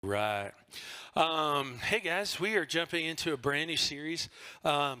Right. Hey guys, we are jumping into a brand new series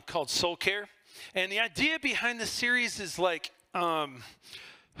called Soul Care. And the idea behind this series is like one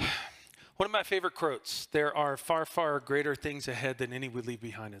of my favorite quotes. There are far, far greater things ahead than any we leave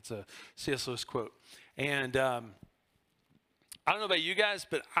behind. It's a C.S. Lewis quote. And I don't know about you guys,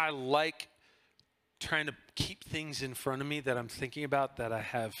 but I like trying to keep things in front of me that I'm thinking about, that I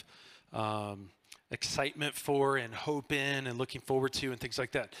have excitement for and hope in and looking forward to and things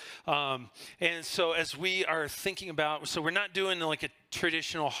like that. And so as we are thinking about, so we're not doing like a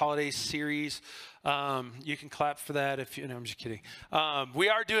traditional holiday series. You can clap for that if you know, I'm just kidding. We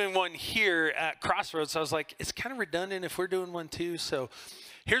are doing one here at Crossroads. So I was like, it's kind of redundant if we're doing one too. So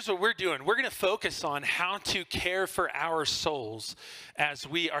here's what we're doing. We're going to focus on how to care for our souls as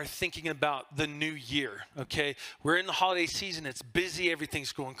we are thinking about the new year, okay? We're in the holiday season. It's busy.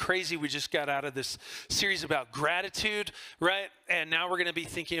 Everything's going crazy. We just got out of this series about gratitude, right? And now we're going to be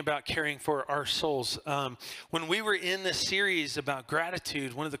thinking about caring for our souls. When we were in this series about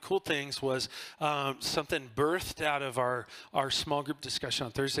gratitude, one of the cool things was something birthed out of our small group discussion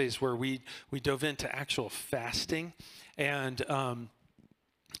on Thursdays where we dove into actual fasting. And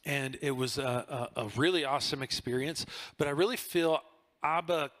it was a really awesome experience. But I really feel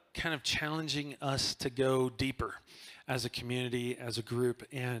Abba kind of challenging us to go deeper as a community, as a group.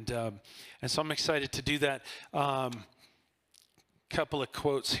 And so I'm excited to do that. Couple of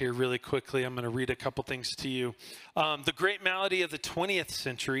quotes here really quickly. I'm going to read a couple things to you. The great malady of the 20th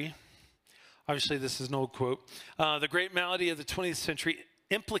century, obviously this is an old quote. The great malady of the 20th century,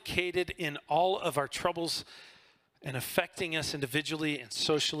 implicated in all of our troubles and affecting us individually and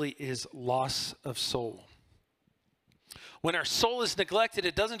socially, is loss of soul. When our soul is neglected,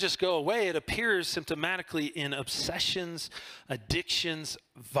 it doesn't just go away. It appears symptomatically in obsessions, addictions,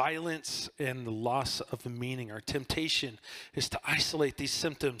 violence, and the loss of meaning. Our temptation is to isolate these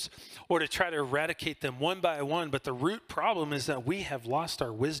symptoms or to try to eradicate them one by one. But the root problem is that we have lost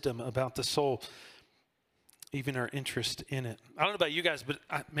our wisdom about the soul, even our interest in it. I don't know about you guys, but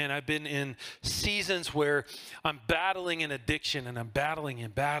I've been in seasons where I'm battling an addiction, and I'm battling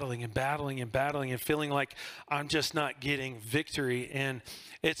and feeling like I'm just not getting victory. And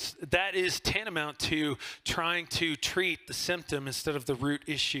that is tantamount to trying to treat the symptom instead of the root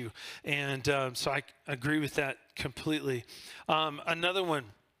issue. And so I agree with that completely. Another one.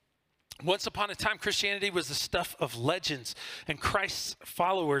 Once upon a time, Christianity was the stuff of legends, and Christ's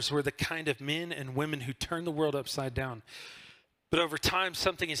followers were the kind of men and women who turned the world upside down. But over time,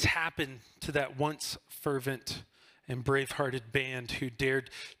 something has happened to that once fervent and brave-hearted band who dared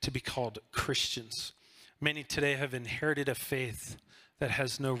to be called Christians. Many today have inherited a faith that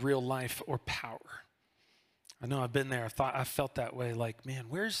has no real life or power. I know I've been there. I felt that way. Like, man,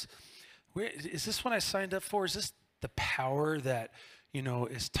 where is this what I signed up for? Is this the power that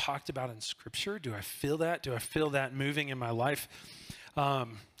is talked about in Scripture? Do I feel that? Do I feel that moving in my life?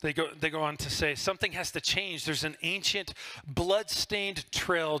 They go on to say, something has to change. There's an ancient, blood-stained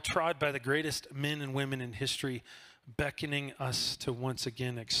trail trod by the greatest men and women in history, beckoning us to once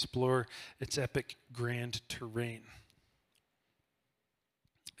again explore its epic, grand terrain.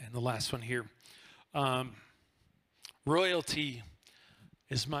 And the last one here. Royalty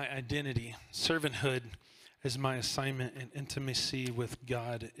is my identity. Servanthood is my assignment, and intimacy with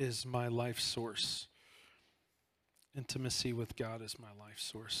God is my life source. Intimacy with God is my life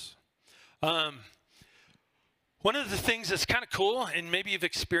source. One of the things that's kind of cool, and maybe you've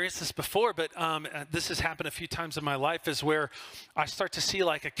experienced this before, but this has happened a few times in my life, is where I start to see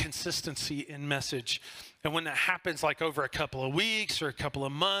like a consistency in message. And when that happens, like over a couple of weeks or a couple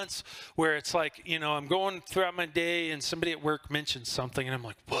of months, where it's like, I'm going throughout my day and somebody at work mentions something, and I'm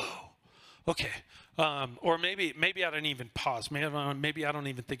like, whoa, okay. Or maybe I don't even pause. Maybe I don't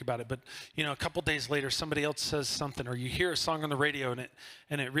even think about it. But a couple days later, somebody else says something, or you hear a song on the radio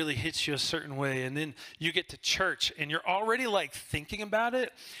and it really hits you a certain way. And then you get to church and you're already like thinking about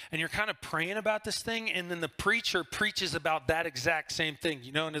it, and you're kind of praying about this thing. And then the preacher preaches about that exact same thing,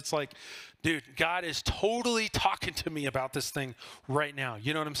 and it's like, dude, God is totally talking to me about this thing right now.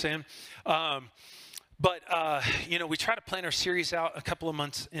 You know what I'm saying? But we try to plan our series out a couple of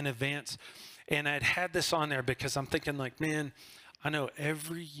months in advance. And I'd had this on there because I'm thinking like, man, I know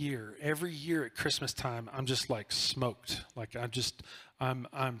every year at Christmas time, I'm just like smoked. Like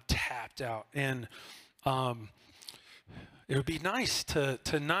I'm tapped out. And it would be nice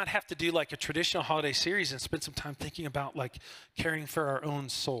to not have to do like a traditional holiday series and spend some time thinking about like caring for our own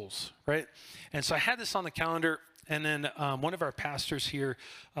souls, right? And so I had this on the calendar, and then one of our pastors here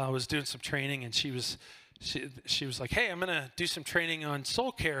was doing some training, and she was like, hey, I'm going to do some training on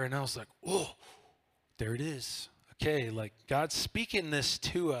soul care. And I was like, whoa, there it is. okay, like God's speaking this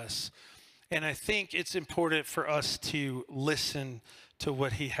to us. And I think it's important for us to listen to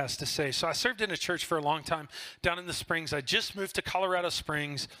what he has to say. So I served in a church for a long time down in the Springs. I just moved to Colorado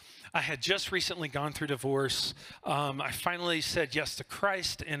Springs. I had just recently gone through divorce. I finally said yes to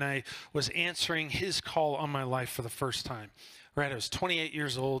Christ, and I was answering his call on my life for the first time. Right, I was 28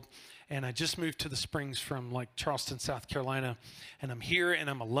 years old, and I just moved to the Springs from like Charleston, South Carolina, and I'm here, and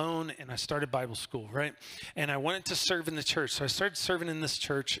I'm alone, and I started Bible school, right? And I wanted to serve in the church, so I started serving in this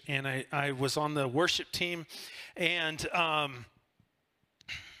church, and I was on the worship team, and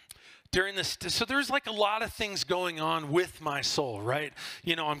during this, so there's like a lot of things going on with my soul, right?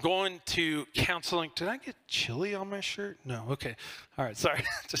 You know, I'm going to counseling. Did I get chili on my shirt? No, okay. All right, sorry.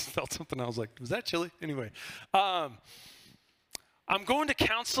 Just felt something. I was like, was that chili? Anyway, I'm going to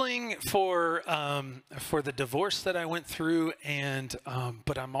counseling for the divorce that I went through, and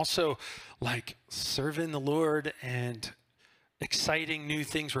but I'm also like serving the Lord, and exciting new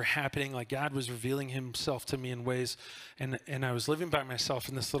things were happening. Like God was revealing himself to me in ways, and I was living by myself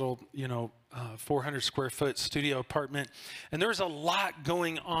in this little, 400 square foot studio apartment, and there was a lot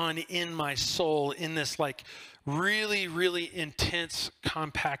going on in my soul in this like really, really intense,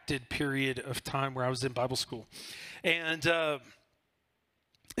 compacted period of time where I was in Bible school, and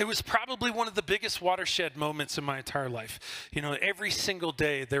it was probably one of the biggest watershed moments in my entire life. You know, every single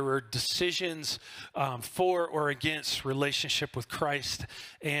day there were decisions for or against relationship with Christ.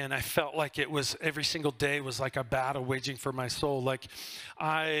 And I felt like it was every single day was like a battle waging for my soul. Like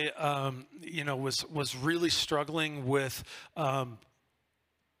I, was really struggling with,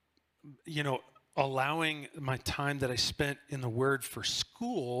 allowing my time that I spent in the Word for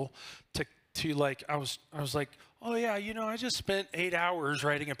school to like, I was like, oh yeah, I just spent 8 hours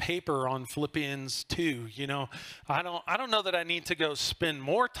writing a paper on Philippians 2, I don't know that I need to go spend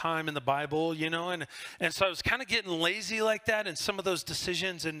more time in the Bible, and so I was kind of getting lazy like that in some of those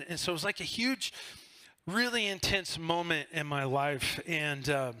decisions. And so it was like a huge, really intense moment in my life.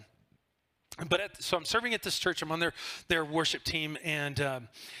 And, so I'm serving at this church. I'm on their worship team, and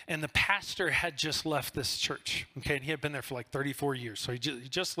the pastor had just left this church. Okay, and he had been there for like 34 years. So he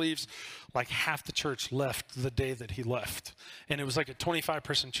just leaves. Like half the church left the day that he left, and it was like a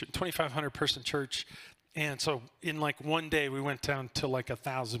 2,500 person church. And so in like one day, we went down to like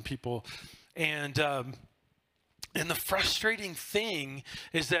 1,000 people, and the frustrating thing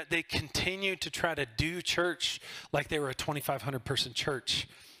is that they continue to try to do church like they were a 2,500 person church.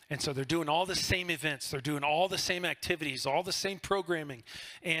 And so they're doing all the same events, they're doing all the same activities, all the same programming.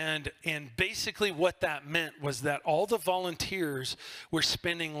 And basically what that meant was that all the volunteers were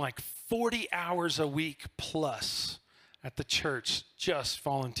spending like 40 hours a week plus at the church just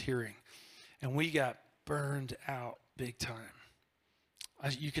volunteering. And we got burned out big time.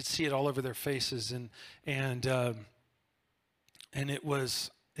 You could see it all over their faces, and it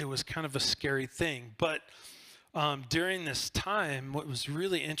was kind of a scary thing. But during this time, what was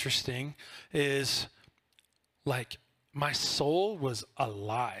really interesting is like my soul was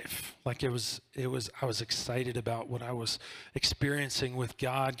alive. Like I was excited about what I was experiencing with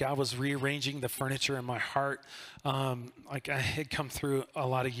God. God was rearranging the furniture in my heart. Like I had come through a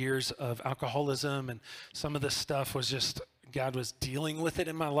lot of years of alcoholism, and some of this stuff was just, God was dealing with it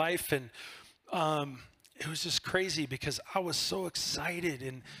in my life. And it was just crazy because I was so excited,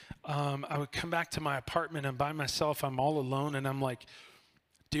 and I would come back to my apartment, and by myself, I'm all alone, and I'm like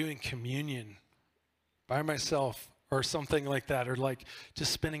doing communion by myself or something like that, or like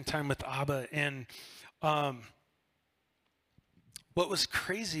just spending time with Abba. And what was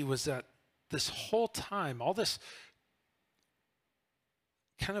crazy was that this whole time, all this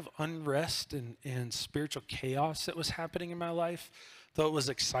kind of unrest and spiritual chaos that was happening in my life, though it was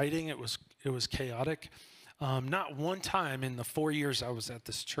exciting, it was chaotic. Not one time in the 4 years I was at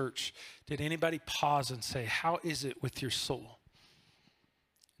this church did anybody pause and say, how is it with your soul?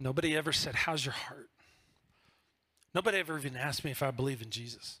 Nobody ever said, how's your heart? Nobody ever even asked me if I believe in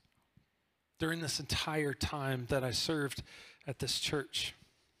Jesus during this entire time that I served at this church.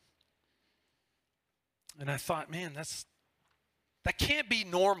 And I thought, man, that can't be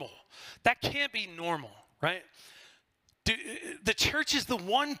normal. That can't be normal, right? The church is the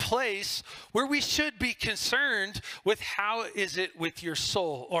one place where we should be concerned with how is it with your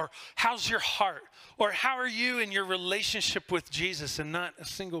soul, or how's your heart, or how are you in your relationship with Jesus, and not a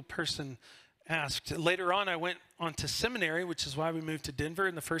single person asked. Later on, I went on to seminary, which is why we moved to Denver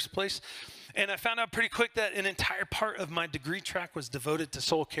in the first place. And I found out pretty quick that an entire part of my degree track was devoted to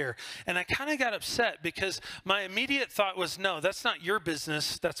soul care. And I kind of got upset because my immediate thought was, no, that's not your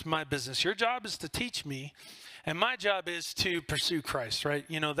business. That's my business. Your job is to teach me. And my job is to pursue Christ, right?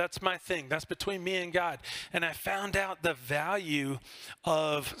 You know, that's my thing. That's between me and God. And I found out the value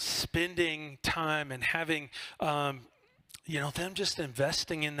of spending time and having, them just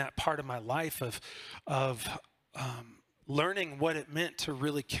investing in that part of my life of learning what it meant to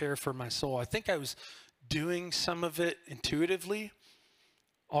really care for my soul. I think I was doing some of it intuitively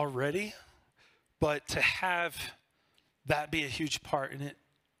already, but to have that be a huge part, and it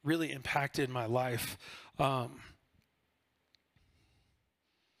really impacted my life.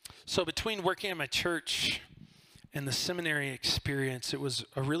 So between working at my church and the seminary experience, it was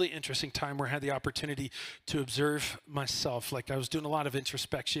a really interesting time where I had the opportunity to observe myself. Like I was doing a lot of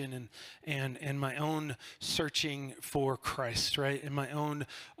introspection and my own searching for Christ, right? And my own,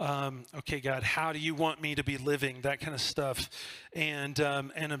 okay, God, how do you want me to be living? That kind of stuff. And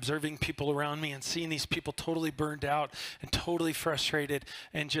observing people around me and seeing these people totally burned out and totally frustrated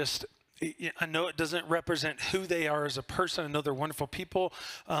and just, I know it doesn't represent who they are as a person. I know they're wonderful people,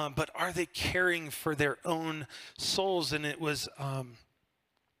 but are they caring for their own souls? And it was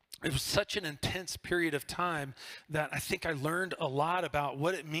such an intense period of time that I think I learned a lot about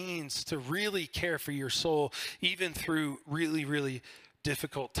what it means to really care for your soul, even through really, really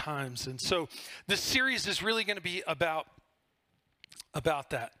difficult times. And so this series is really going to be about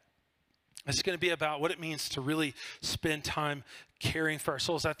that. It's going to be about what it means to really spend time caring for our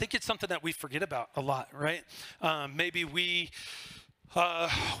souls. I think it's something that we forget about a lot, right? Maybe we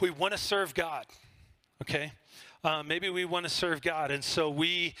want to serve God, okay? Maybe we want to serve God, and so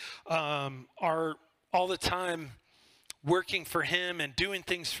we are all the time working for Him and doing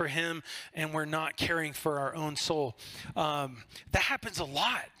things for Him, and we're not caring for our own soul. That happens a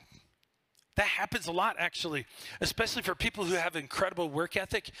lot. That happens a lot, actually, especially for people who have incredible work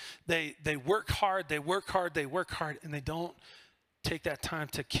ethic. They work hard, and they don't take that time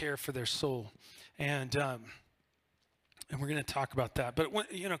to care for their soul. And we're going to talk about that. But,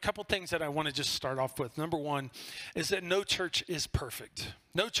 a couple things that I want to just start off with. Number one is that no church is perfect.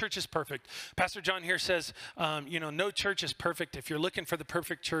 No church is perfect. Pastor John here says, no church is perfect. If you're looking for the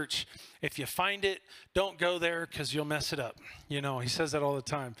perfect church, if you find it, don't go there because you'll mess it up. He says that all the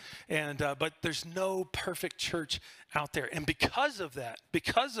time. And but there's no perfect church out there. And because of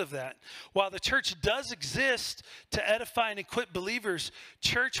that, while the church does exist to edify and equip believers,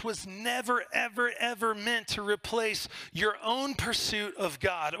 church was never, ever, ever meant to replace your own pursuit of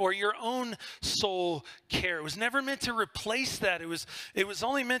God or your own soul care. It was never meant to replace that. It was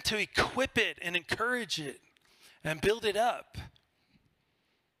only meant to equip it and encourage it and build it up.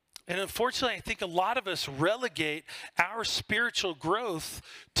 And unfortunately, I think a lot of us relegate our spiritual growth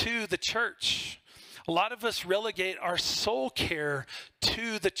to the church. A lot of us relegate our soul care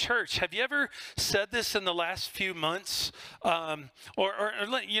to the church. Have you ever said this in the last few months?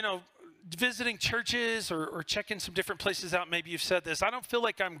 Visiting churches or checking some different places out, maybe you've said this. I don't feel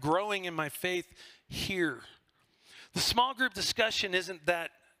like I'm growing in my faith here. The small group discussion isn't that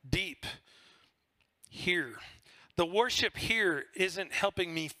deep here. The worship here isn't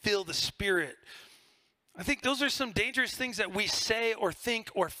helping me feel the Spirit. I think those are some dangerous things that we say or think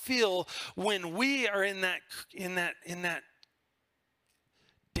or feel when we are in that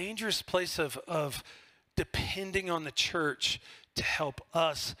dangerous place of depending on the church to help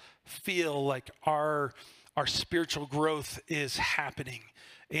us feel like our spiritual growth is happening.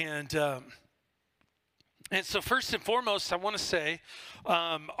 And so first and foremost, I want to say,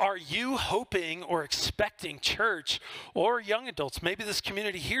 are you hoping or expecting church or young adults, maybe this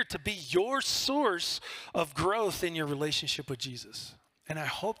community here, to be your source of growth in your relationship with Jesus? And I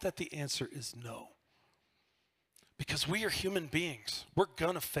hope that the answer is no. Because we are human beings. We're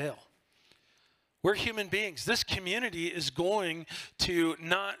going to fail. We're human beings. This community is going to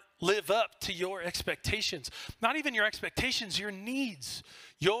not live up to your expectations. Not even your expectations, your needs.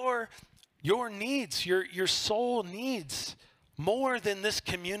 Your needs, your soul needs more than this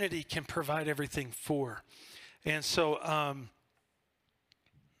community can provide everything for. And so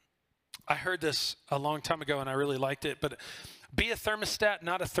I heard this a long time ago and I really liked it, but be a thermostat,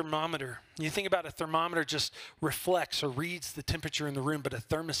 not a thermometer. You think about a thermometer just reflects or reads the temperature in the room, but a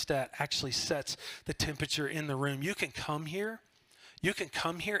thermostat actually sets the temperature in the room. You can come here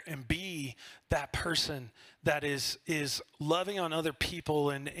and be that person that is loving on other people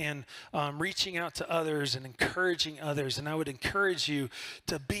and reaching out to others and encouraging others. And I would encourage you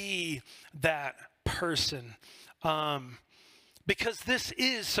to be that person. Because this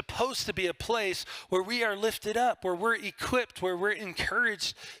is supposed to be a place where we are lifted up, where we're equipped, where we're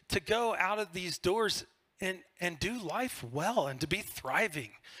encouraged to go out of these doors and do life well and to be thriving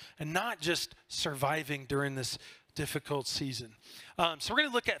and not just surviving during this difficult season. So we're going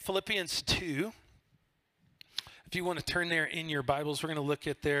to look at Philippians 2. If you want to turn there in your Bibles, we're going to look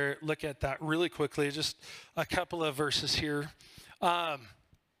at that really quickly. Just a couple of verses here.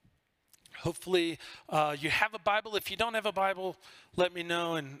 Hopefully you have a Bible. If you don't have a Bible, let me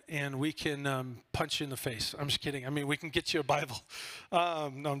know and we can punch you in the face. I'm just kidding. I mean, we can get you a Bible. No,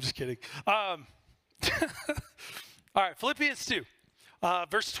 I'm just kidding. All right, Philippians 2.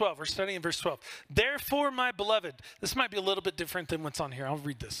 Verse 12, we're studying in verse 12. Therefore, my beloved, this might be a little bit different than what's on here. I'll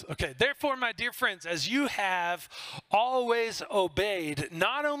read this. Okay, therefore, my dear friends, as you have always obeyed,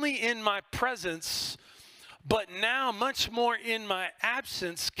 not only in my presence, but now much more in my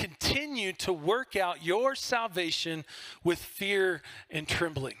absence, continue to work out your salvation with fear and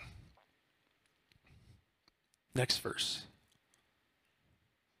trembling. Next verse.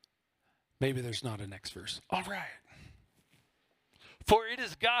 Maybe there's not a next verse. All right. For it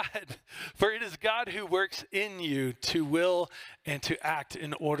is God who works in you to will and to act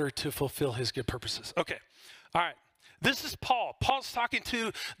in order to fulfill his good purposes. Okay, all right. This is Paul. Paul's talking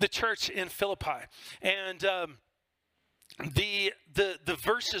to the church in Philippi. And the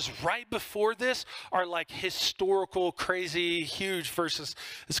verses right before this are like historical, crazy, huge verses.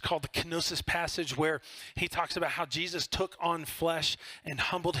 It's called the kenosis passage, where he talks about how Jesus took on flesh and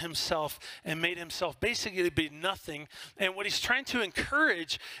humbled himself and made himself basically be nothing. And what he's trying to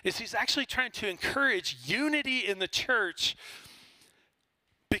encourage is he's actually trying to encourage unity in the church,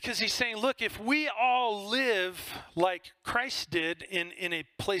 because he's saying, look, if we all live like Christ did in a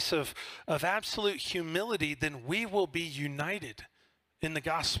place of absolute humility, then we will be united in the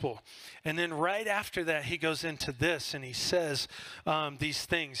gospel. And then right after that, he goes into this and he says these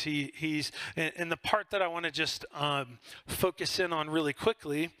things. And the part that I want to just focus in on really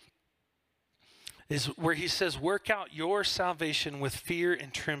quickly is where he says, work out your salvation with fear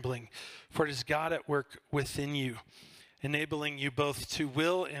and trembling, for it is God at work within you, enabling you both to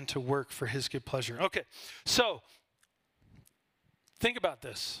will and to work for his good pleasure. Okay, so think about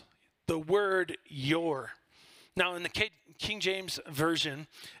this. The word your. Now, in the King James Version,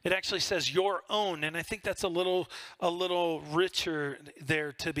 it actually says your own, and I think that's a little richer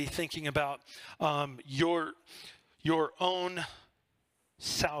there to be thinking about your own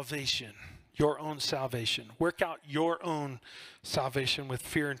salvation. Your own salvation. Work out your own salvation with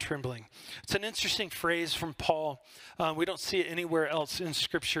fear and trembling. It's an interesting phrase from Paul. We don't see it anywhere else in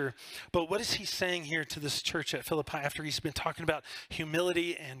Scripture. But what is he saying here to this church at Philippi after he's been talking about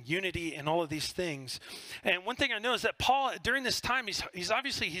humility and unity and all of these things? And one thing I know is that Paul, during this time,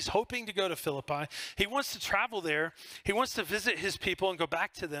 he's hoping to go to Philippi. He wants to travel there. He wants to visit his people and go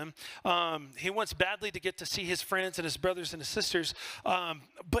back to them. He wants badly to get to see his friends and his brothers and his sisters.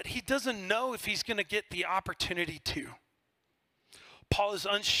 But he doesn't know if he's going to get the opportunity to. Paul is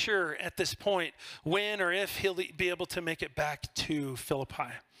unsure at this point when or if he'll be able to make it back to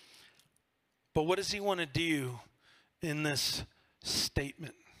Philippi. But what does he want to do in this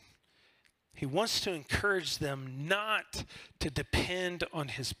statement? He wants to encourage them not to depend on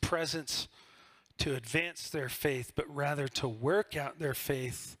his presence to advance their faith, but rather to work out their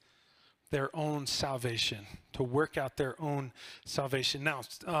faith, their own salvation, to work out their own salvation. Now,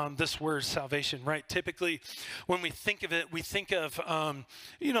 this word salvation, right? Typically, when we think of it, we think of,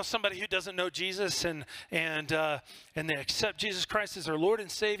 somebody who doesn't know Jesus and they accept Jesus Christ as their Lord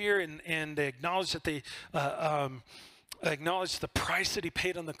and Savior, and they acknowledge that they acknowledge the price that he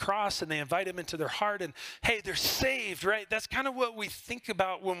paid on the cross, and they invite him into their heart, and hey, they're saved, right? That's kind of what we think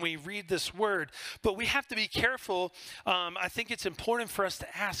about when we read this word. But we have to be careful. I think it's important for us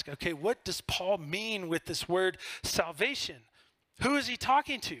to ask, okay, what does Paul mean with this word salvation? Who is he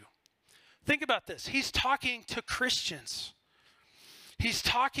talking to? Think about this. He's talking to Christians. He's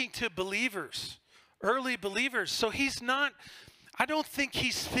talking to believers, early believers. So I don't think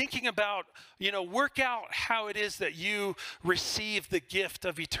he's thinking about, work out how it is that you receive the gift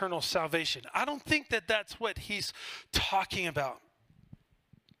of eternal salvation. I don't think that that's what he's talking about.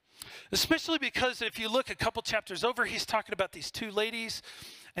 Especially because if you look a couple chapters over, he's talking about these two ladies,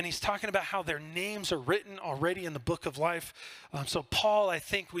 and he's talking about how their names are written already in the book of life. So Paul, I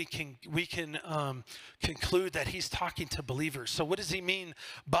think we can conclude that he's talking to believers. So what does he mean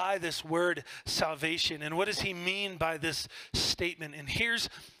by this word salvation? And what does he mean by this statement? And here's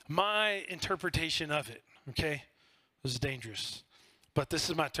my interpretation of it, okay? This is dangerous, but this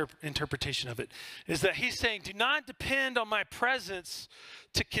is my interpretation of it, is that he's saying, do not depend on my presence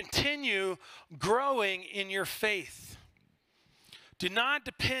to continue growing in your faith. Do not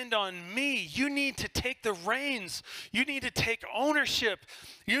depend on me. You need to take the reins. You need to take ownership.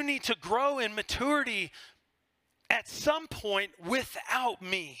 You need to grow in maturity at some point without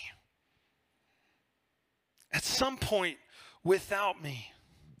me. At some point without me.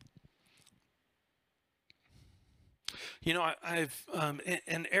 I've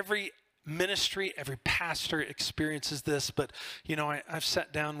in every ministry, every pastor experiences this, but I've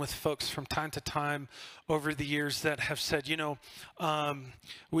sat down with folks from time to time over the years that have said,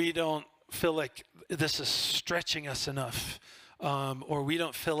 we don't feel like this is stretching us enough, or we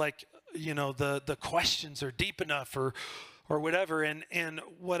don't feel like the questions are deep enough, or whatever. And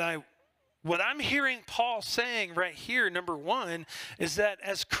what I'm hearing Paul saying right here, number one, is that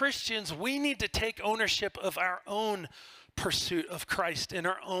as Christians, we need to take ownership of our own pursuit of Christ and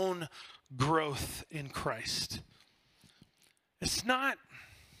our own growth in Christ. It's not,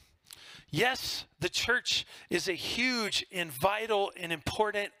 yes, the church is a huge and vital and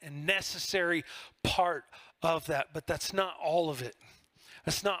important and necessary part of that, but that's not all of it.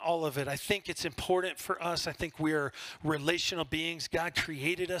 That's not all of it. I think it's important for us. I think we're relational beings. God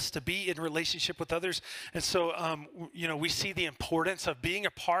created us to be in relationship with others. And so, we see the importance of being a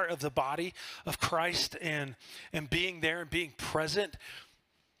part of the body of Christ and being there and being present.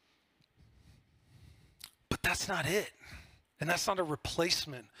 But that's not it. And that's not a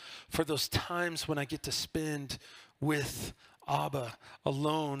replacement for those times when I get to spend with Abba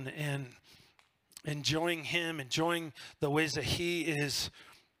alone and enjoying him, enjoying the ways that he is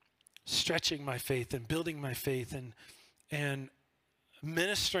stretching my faith and building my faith and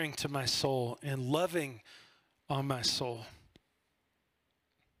ministering to my soul and loving on my soul.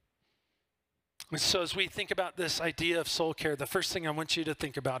 And so as we think about this idea of soul care, the first thing I want you to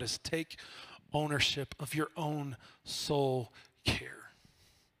think about is take ownership of your own soul care.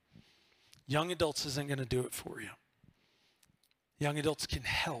 Young adults isn't going to do it for you. Young adults can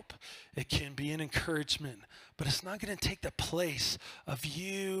help. It can be an encouragement, but it's not going to take the place of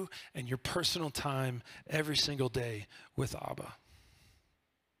you and your personal time every single day with Abba.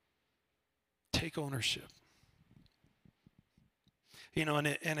 Take ownership.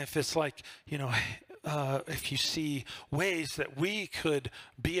 And if it's like, if you see ways that we could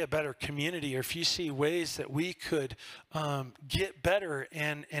be a better community, or if you see ways that we could get better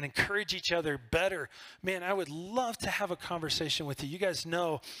and encourage each other better, man, I would love to have a conversation with you. You guys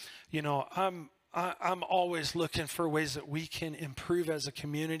know, I'm always looking for ways that we can improve as a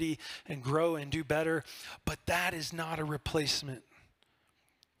community and grow and do better, but that is not a replacement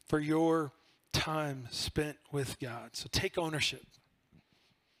for your time spent with God. So take ownership.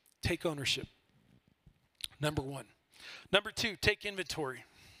 Take ownership. Number one. Number two, take inventory.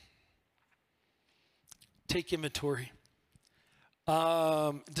 Take inventory.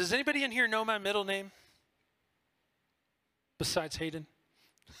 Does anybody in here know my middle name? Besides Hayden?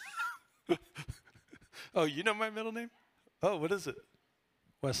 Oh, you know my middle name? Oh, what is it?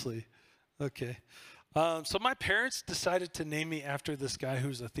 Wesley. Okay. So my parents decided to name me after this guy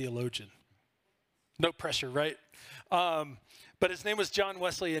who's a theologian. No pressure, right? But his name was John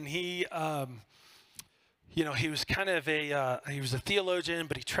Wesley, and he was kind of he was a theologian,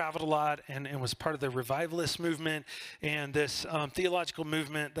 but he traveled a lot and was part of the revivalist movement and this theological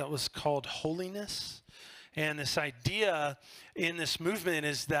movement that was called holiness. And this idea in this movement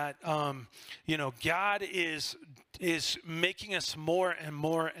is that, God is making us more and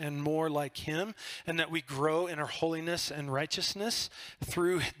more and more like him, and that we grow in our holiness and righteousness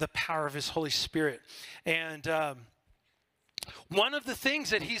through the power of his Holy Spirit. And one of the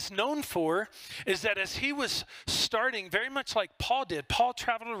things that he's known for is that as he was starting, very much like Paul did, Paul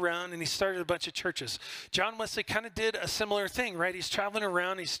traveled around and he started a bunch of churches. John Wesley kind of did a similar thing, right? He's traveling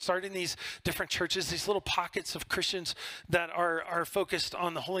around, he's starting these different churches, these little pockets of Christians that are focused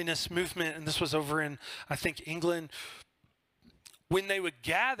on the holiness movement. And this was over in, I think, England. When they would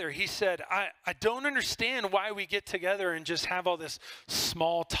gather, he said, I don't understand why we get together and just have all this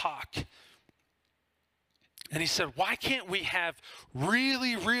small talk. And he said, why can't we have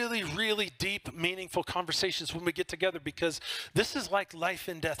really, really, really deep, meaningful conversations when we get together? Because this is like life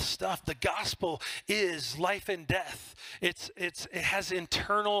and death stuff. The gospel is life and death. It has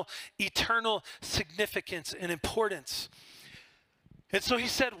eternal significance and importance. And so he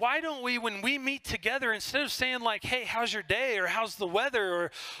said, why don't we, when we meet together, instead of saying like, hey, how's your day? Or how's the weather?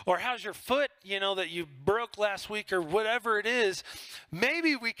 Or how's your foot, that you broke last week, or whatever it is,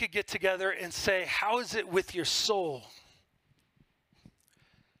 maybe we could get together and say, how is it with your soul?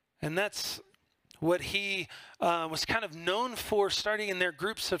 And that's what he was kind of known for, starting in their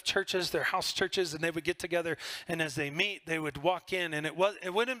groups of churches, their house churches, and they would get together, and as they meet, they would walk in, and it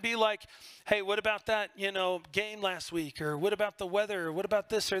wouldn't be like, hey, what about that, game last week, or what about the weather, or what about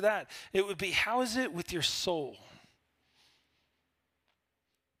this or that? It would be, how is it with your soul?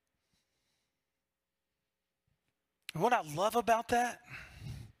 And what I love about that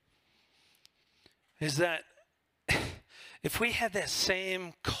is that if we had that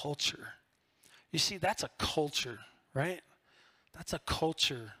same culture, you see, that's a culture right? That's a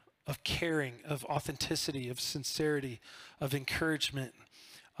culture of caring, of authenticity, of sincerity, of encouragement.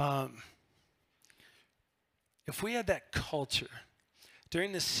 If we had that culture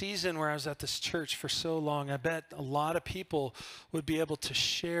during this season where I was at this church for so long, I bet a lot of people would be able to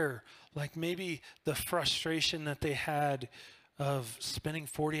share, like maybe the frustration that they had of spending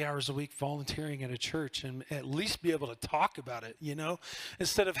 40 hours a week volunteering at a church, and at least be able to talk about it,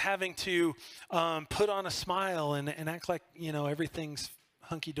 instead of having to put on a smile and act like, everything's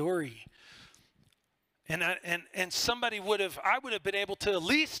hunky-dory. And somebody I would have been able to at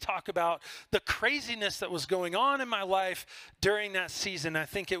least talk about the craziness that was going on in my life during that season. I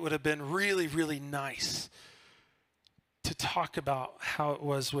think it would have been really, really nice to talk about how it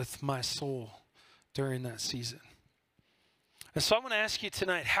was with my soul during that season. And so I want to ask you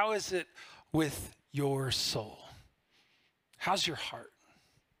tonight, how is it with your soul? How's your heart?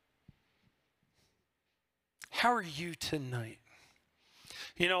 How are you tonight?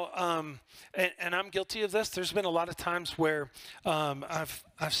 And I'm guilty of this. There's been a lot of times where I've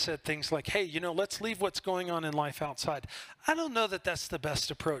said things like, hey, let's leave what's going on in life outside. I don't know that that's the best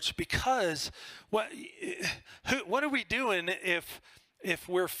approach, because what are we doing if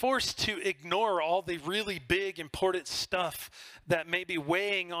we're forced to ignore all the really big, important stuff that may be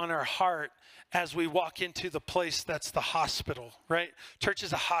weighing on our heart as we walk into the place that's the hospital, right? Church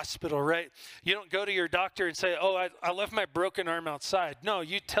is a hospital, right? You don't go to your doctor and say, oh, I left my broken arm outside. No,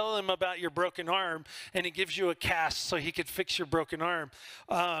 you tell him about your broken arm, and he gives you a cast so he could fix your broken arm.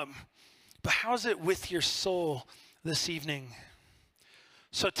 But how's it with your soul this evening?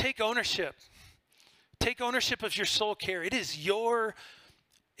 So take ownership. Take ownership of your soul care. It is your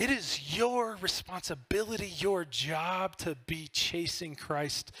responsibility, your job to be chasing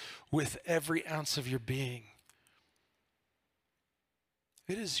Christ with every ounce of your being.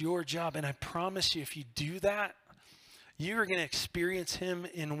 It is your job, and I promise you, if you do that, you are going to experience him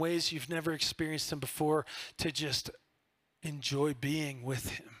in ways you've never experienced him before, to just enjoy being with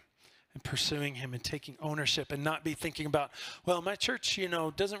him and pursuing him and taking ownership, and not be thinking about, well, my church,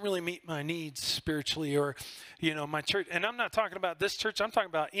 doesn't really meet my needs spiritually, or, my church. And I'm not talking about this church. I'm talking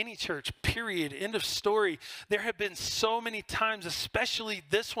about any church, period. End of story. There have been so many times, especially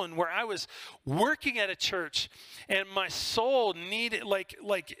this one, where I was working at a church and my soul needed,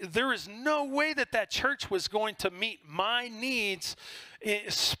 like there is no way that church was going to meet my needs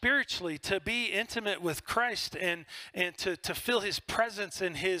spiritually, to be intimate with Christ and to feel his presence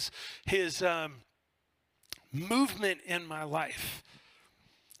and his movement in my life.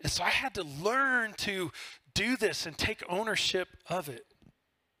 And so I had to learn to do this and take ownership of it.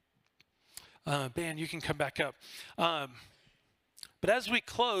 Ben, you can come back up. But as we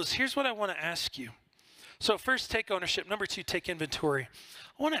close, here's what I want to ask you. So first, take ownership. Number two, take inventory.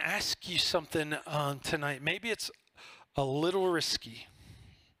 I want to ask you something tonight. Maybe it's a little risky.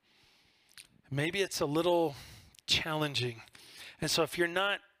 Maybe it's a little challenging. And so if you're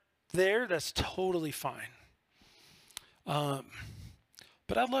not there, that's totally fine.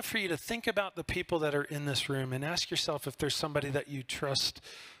 But I'd love for you to think about the people that are in this room and ask yourself if there's somebody that you trust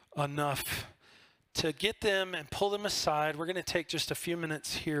enough to get them and pull them aside. We're going to take just a few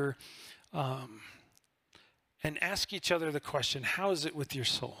minutes here and ask each other the question, how is it with your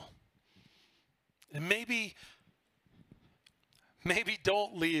soul? And maybe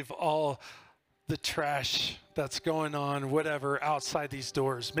don't leave all the trash that's going on, whatever, outside these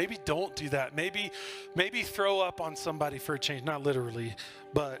doors. Maybe don't do that. Maybe throw up on somebody for a change. Not literally,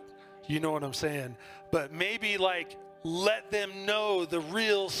 but you know what I'm saying. But maybe let them know the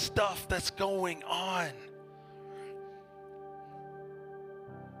real stuff that's going on.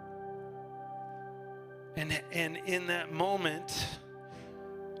 And in that moment,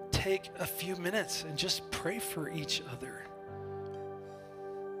 take a few minutes and just pray for each other.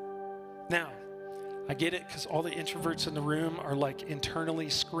 Now, I get it, because all the introverts in the room are internally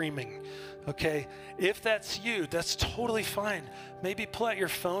screaming, okay? If that's you, that's totally fine. Maybe pull out your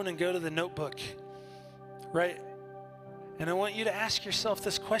phone and go to the notebook, right? And I want you to ask yourself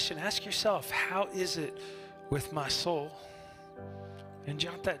this question. Ask yourself, how is it with my soul? And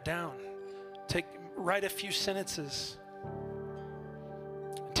jot that down. Write a few sentences.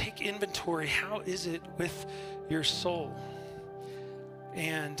 Take inventory. How is it with your soul?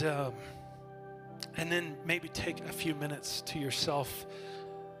 And then maybe take a few minutes to yourself.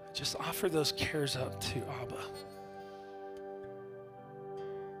 Just offer those cares up to Abba.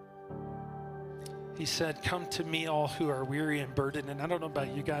 He said, come to me all who are weary and burdened. And I don't know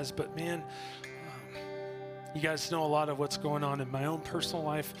about you guys, but man, you guys know a lot of what's going on in my own personal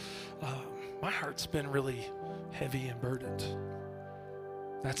life. My heart's been really heavy and burdened.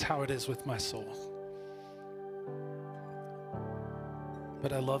 That's how it is with my soul.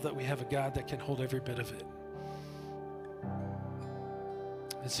 But I love that we have a God that can hold every bit of it.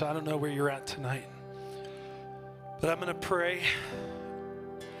 And so I don't know where you're at tonight, but I'm going to pray.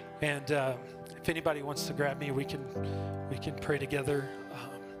 And if anybody wants to grab me, we can pray together.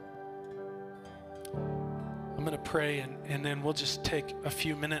 I'm going to pray, and then we'll just take a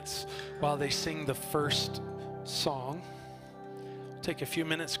few minutes while they sing the first song. Take a few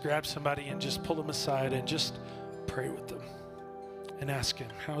minutes, grab somebody, and just pull them aside and just pray with them and ask him,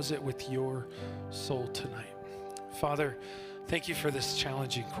 how's it with your soul tonight? Father, thank you for this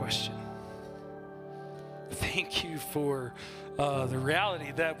challenging question. Thank you for the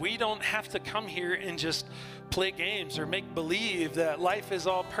reality that we don't have to come here and just play games or make believe that life is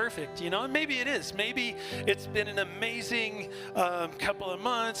all perfect, you know, and maybe it is. Maybe it's been an amazing couple of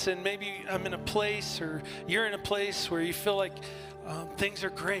months, and maybe I'm in a place, or you're in a place where you feel like things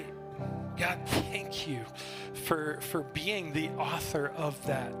are great. God, thank you for being the author of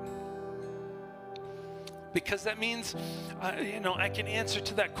that. Because that means, I can answer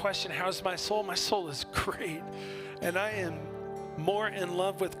to that question, how's my soul? My soul is great. And I am more in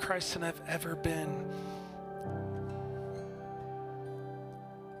love with Christ than I've ever been.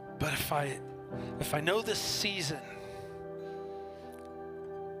 But if I know this season,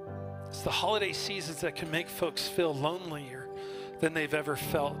 it's the holiday seasons that can make folks feel lonelier than they've ever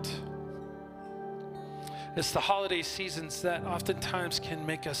felt. It's the holiday seasons that oftentimes can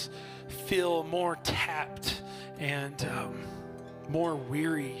make us feel more tapped and more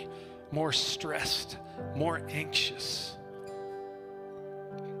weary, more stressed, more anxious.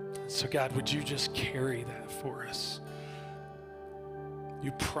 So God, would you just carry that for us?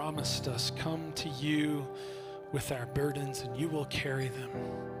 You promised us, come to you with our burdens and you will carry them.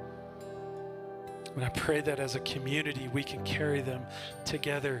 And I pray that as a community, we can carry them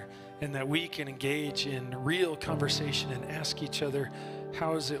together, and that we can engage in real conversation and ask each other,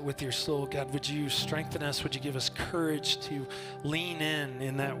 how is it with your soul? God, would you strengthen us? Would you give us courage to lean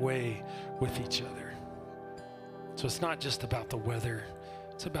in that way with each other? So it's not just about the weather.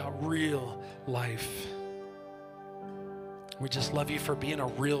 It's about real life. We just love you for being a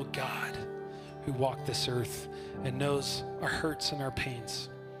real God who walked this earth and knows our hurts and our pains.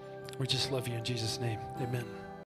 We just love you in Jesus' name. Amen.